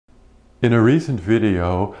In a recent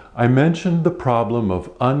video, I mentioned the problem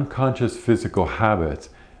of unconscious physical habits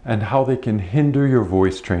and how they can hinder your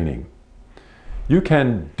voice training. You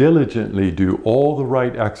can diligently do all the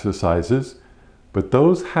right exercises, but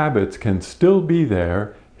those habits can still be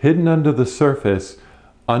there, hidden under the surface,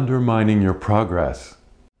 undermining your progress.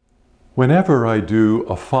 Whenever I do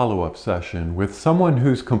a follow-up session with someone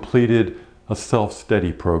who's completed a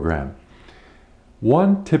self-study program,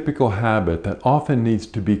 one typical habit that often needs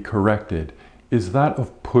to be corrected is that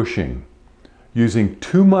of pushing, using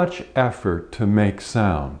too much effort to make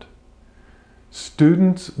sound.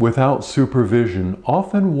 Students without supervision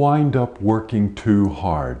often wind up working too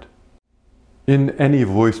hard. In any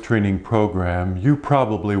voice training program, you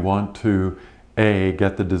probably want to A,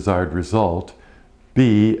 get the desired result,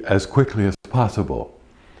 B, as quickly as possible.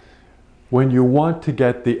 When you want to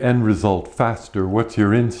get the end result faster, what's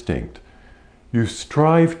your instinct? You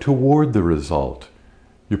strive toward the result.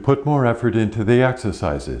 You put more effort into the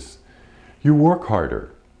exercises. You work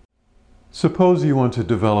harder. Suppose you want to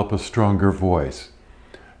develop a stronger voice.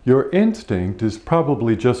 Your instinct is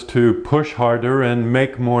probably just to push harder and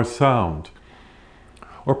make more sound.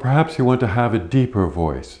 Or perhaps you want to have a deeper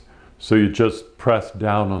voice, so you just press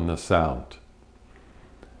down on the sound.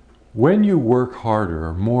 When you work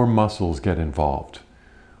harder, more muscles get involved.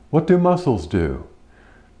 What do muscles do?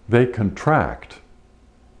 They contract.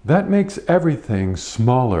 That makes everything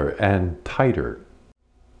smaller and tighter.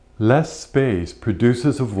 Less space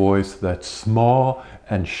produces a voice that's small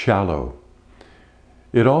and shallow.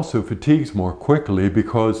 It also fatigues more quickly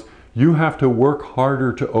because you have to work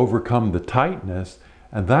harder to overcome the tightness,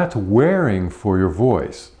 and that's wearing for your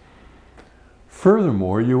voice.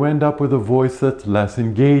 Furthermore, you end up with a voice that's less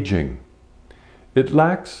engaging. It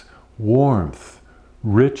lacks warmth,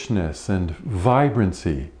 richness, and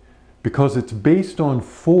vibrancy because it's based on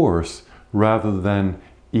force rather than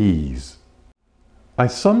ease. I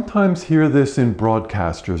sometimes hear this in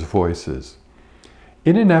broadcasters' voices.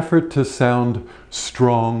 In an effort to sound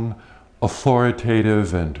strong,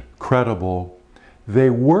 authoritative, and credible, they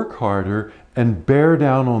work harder and bear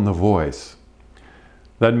down on the voice.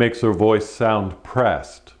 That makes their voice sound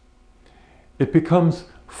pressed. It becomes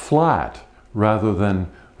flat rather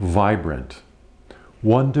than vibrant,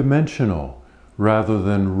 one-dimensional rather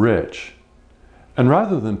than rich. And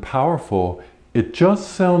rather than powerful, it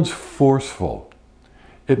just sounds forceful.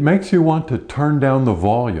 It makes you want to turn down the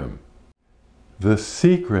volume. The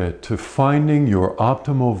secret to finding your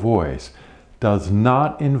optimal voice does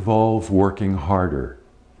not involve working harder.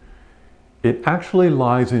 It actually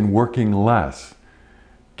lies in working less,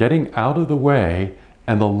 getting out of the way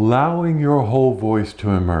and allowing your whole voice to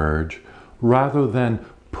emerge rather than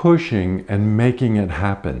pushing and making it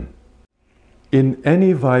happen. In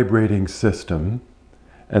any vibrating system,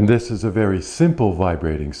 and this is a very simple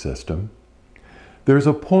vibrating system, there's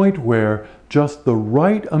a point where just the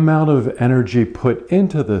right amount of energy put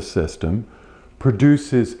into the system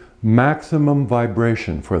produces maximum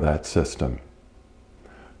vibration for that system.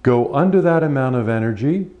 Go under that amount of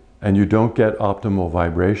energy and you don't get optimal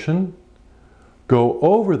vibration. Go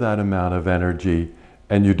over that amount of energy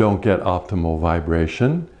and you don't get optimal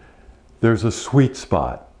vibration. There's a sweet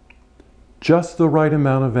spot. Just the right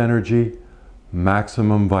amount of energy,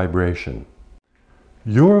 maximum vibration.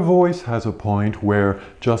 Your voice has a point where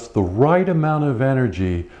just the right amount of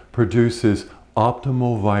energy produces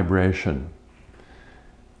optimal vibration.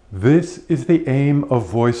 This is the aim of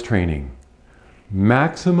voice training.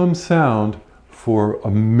 Maximum sound for a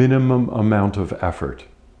minimum amount of effort.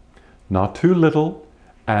 Not too little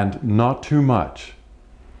and not too much.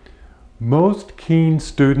 Most keen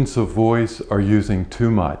students of voice are using too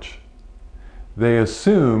much. They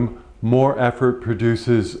assume more effort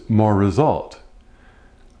produces more result.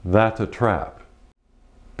 That's a trap.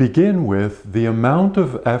 Begin with the amount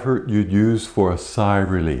of effort you'd use for a sigh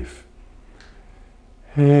relief.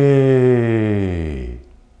 Hey.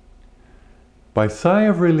 By sigh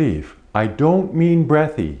of relief, I don't mean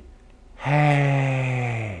breathy.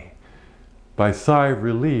 Hey. By sigh of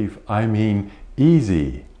relief, I mean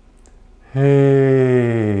easy.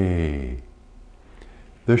 Hey.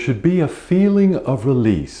 There should be a feeling of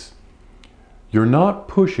release. You're not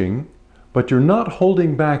pushing, but you're not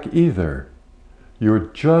holding back either. You're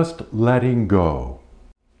just letting go.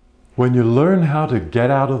 When you learn how to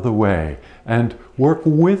get out of the way and work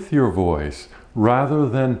with your voice rather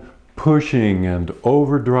than pushing and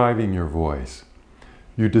overdriving your voice,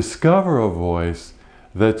 you discover a voice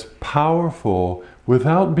that's powerful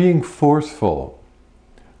without being forceful,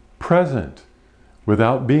 present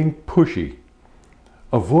without being pushy,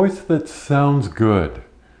 a voice that sounds good,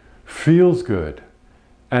 feels good,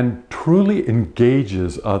 and truly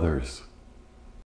engages others.